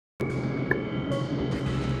Wait,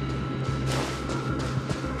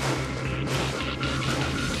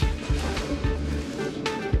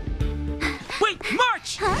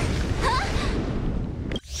 march! Huh? Huh?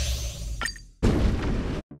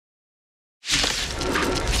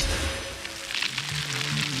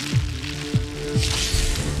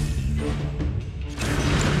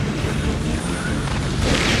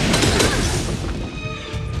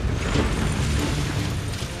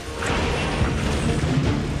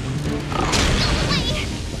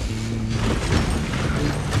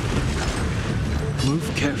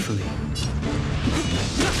 Move carefully.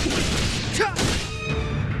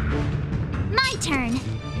 My turn.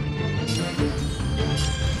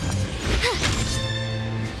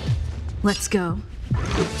 Let's go.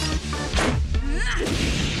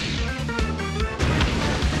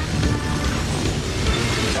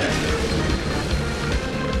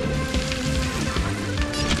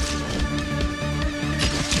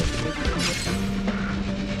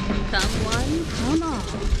 Come one, come all.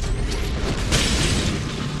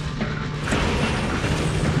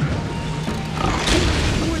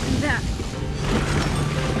 More than that.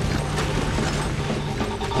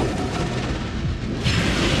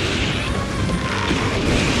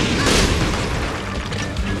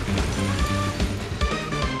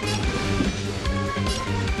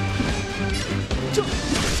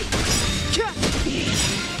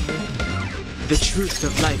 The truth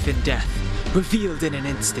of life and death, revealed in an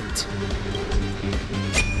instant.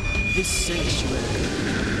 This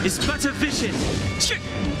sanctuary is but a vision.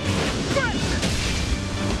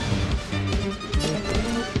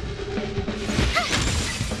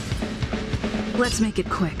 Let's make it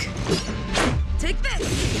quick. Take this!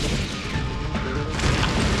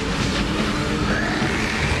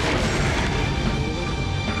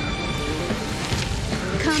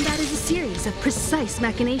 Combat is a series of precise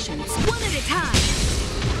machinations. One at a time!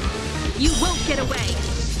 You won't get away!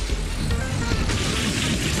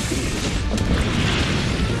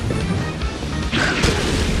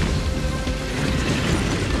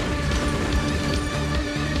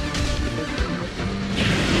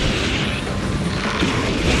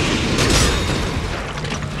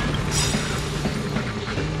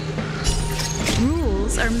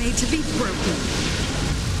 Rules are made to be broken.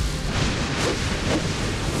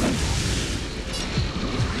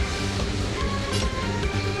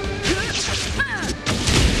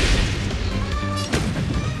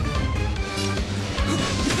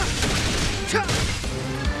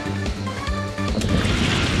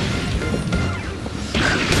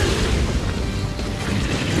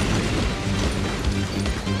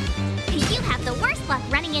 You have the worst luck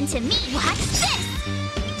running into me. Watch this!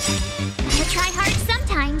 Gotta try hard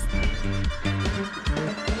sometimes.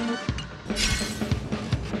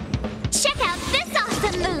 Check out this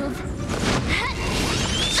awesome move!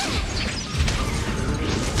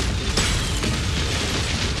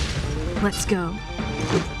 Let's go.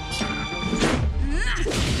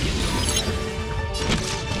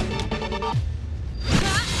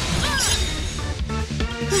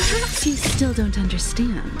 Perhaps you still don't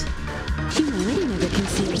understand. Humanity never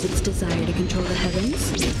conceals its desire to control the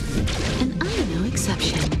heavens. And I'm no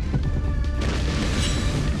exception.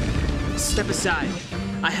 Step aside.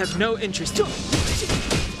 I have no interest.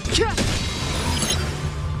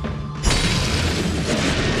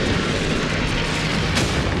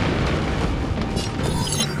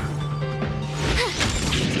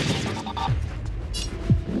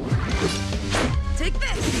 Take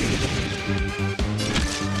this!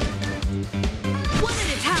 One at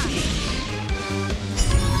a time!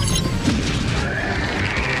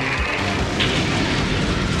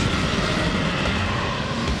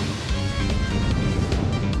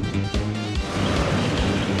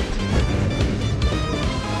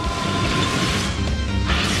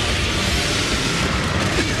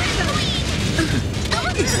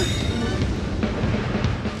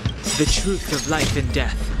 The truth of life and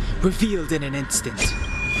death, revealed in an instant.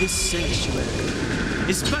 This sanctuary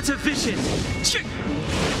is but a vision.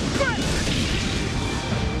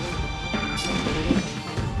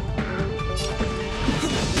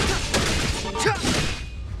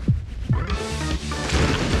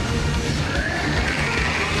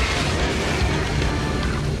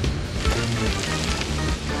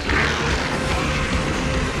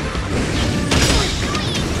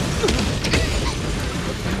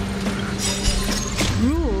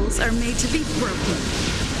 Rules are made to be broken.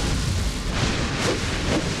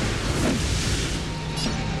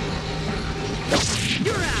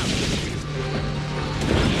 You're out!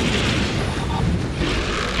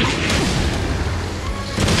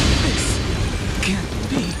 This can't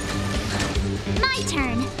be. My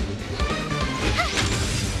turn.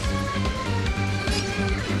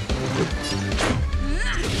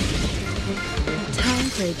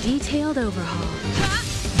 for a detailed overhaul.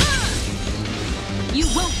 You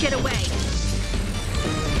won't get away!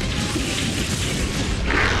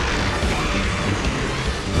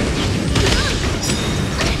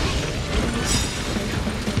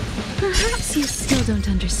 Perhaps you still don't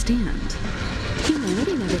understand.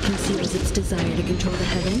 Humanity never conceals its desire to control the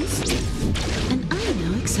heavens, and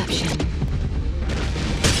I'm no exception.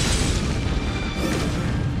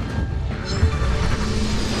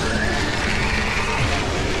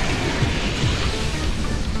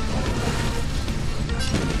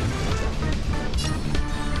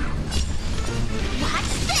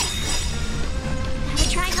 Watch this! Gotta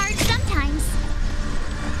try hard sometimes.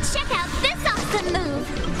 Check out this awesome move!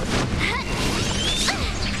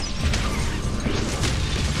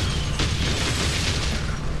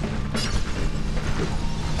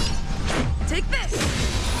 Take this!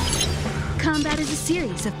 Combat is a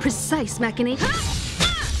series of precise machinations.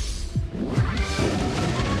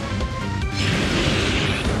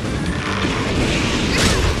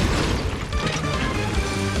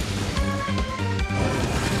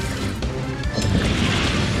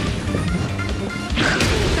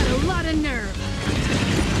 Got a lot of nerve!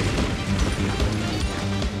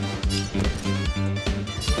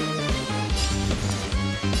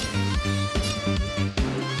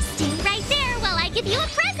 Stay right there while I give you a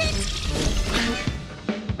present!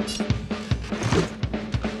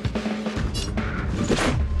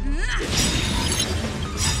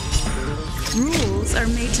 Rules are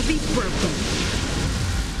made to be broken.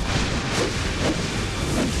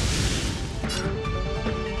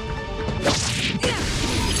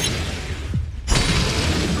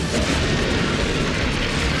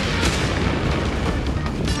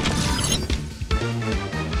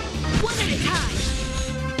 One at a time.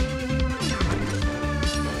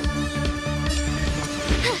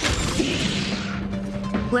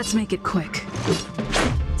 Let's make it quick.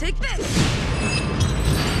 Take this!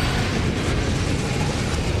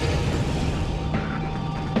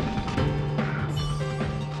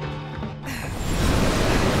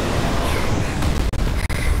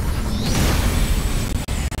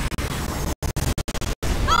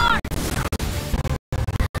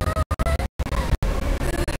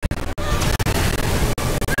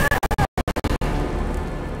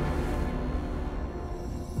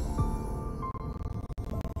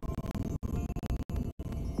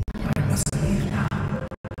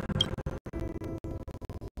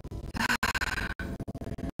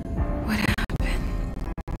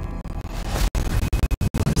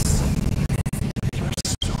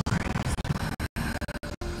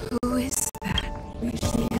 Who is that?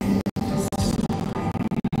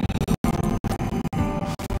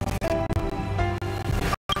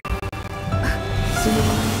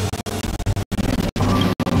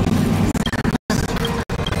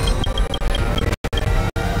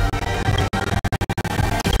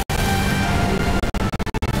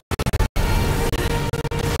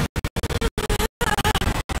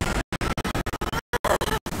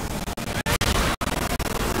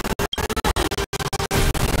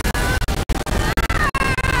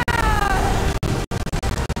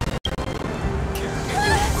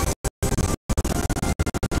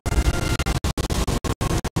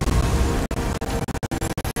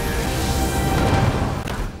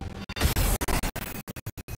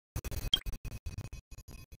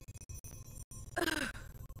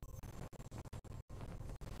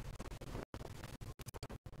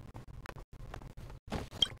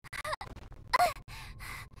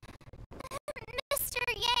 Mr.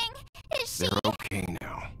 Yang, is she... They're okay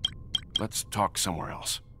now. Let's talk somewhere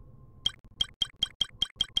else.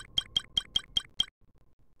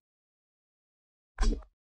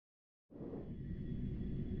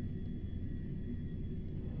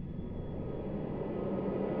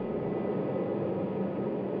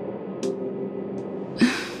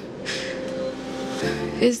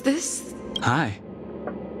 Is this... Hi.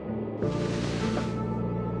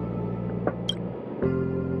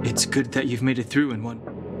 It's good that you've made it through in one.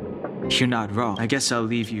 You're not wrong. I guess I'll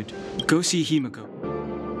leave you to go see Himiko.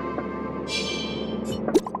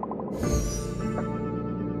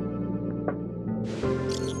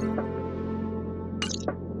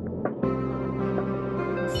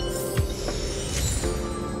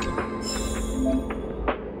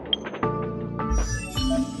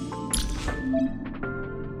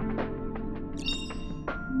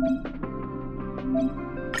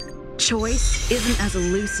 Choice isn't as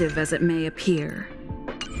elusive as it may appear.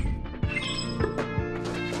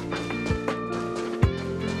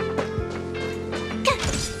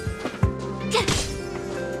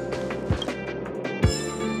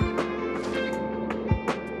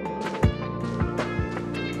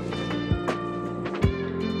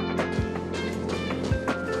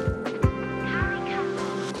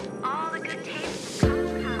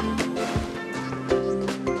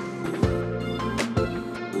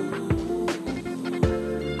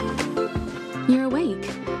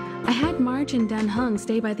 Birch and Dan Hung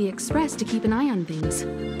stay by the Express to keep an eye on things.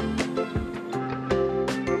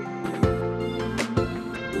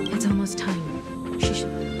 It's almost time. She should...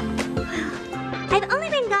 I've only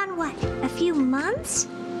been gone, what, a few months?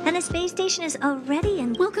 And the space station is already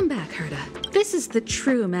in... Welcome back, Herta. This is the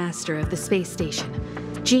true master of the space station.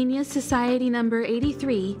 Genius Society number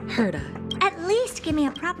 83, Herta. At least give me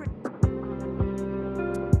a proper...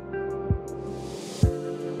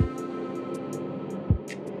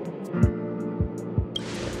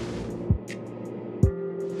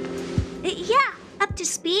 Yeah, up to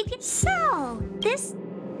speed. So, this...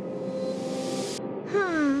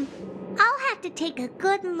 I'll have to take a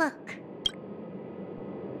good look.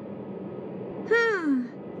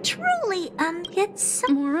 Truly, it's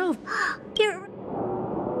some... Moreover... You're...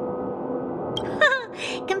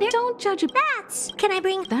 Compared... Don't judge a... That's... Can I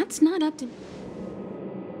bring... That's not up to...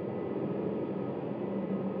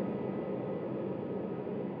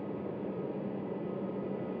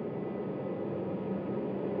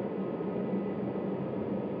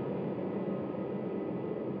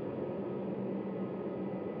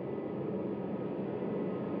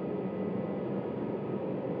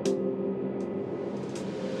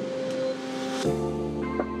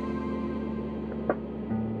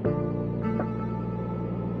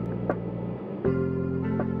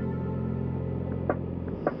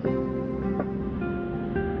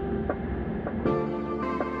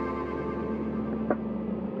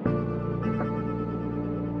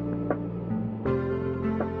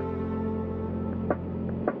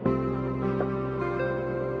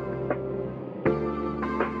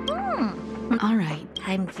 All right.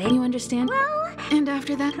 I'm very... You understand? Well... And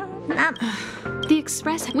after that, the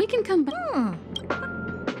Express, we can come back.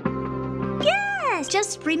 Yes,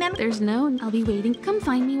 just remember... There's no, I'll be waiting. Come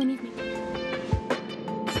find me when you've...